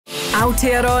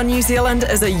Aotearoa New Zealand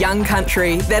is a young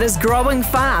country that is growing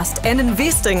fast and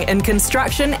investing in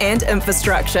construction and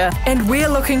infrastructure. And we're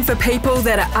looking for people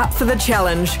that are up for the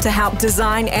challenge to help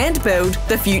design and build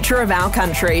the future of our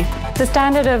country. The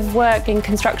standard of work in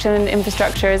construction and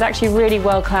infrastructure is actually really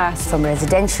world class. From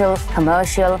residential,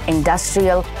 commercial,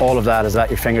 industrial. All of that is at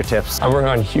your fingertips. I'm working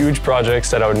on huge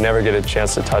projects that I would never get a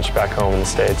chance to touch back home in the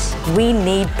States. We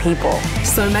need people.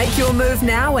 So make your move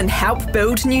now and help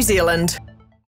build New Zealand.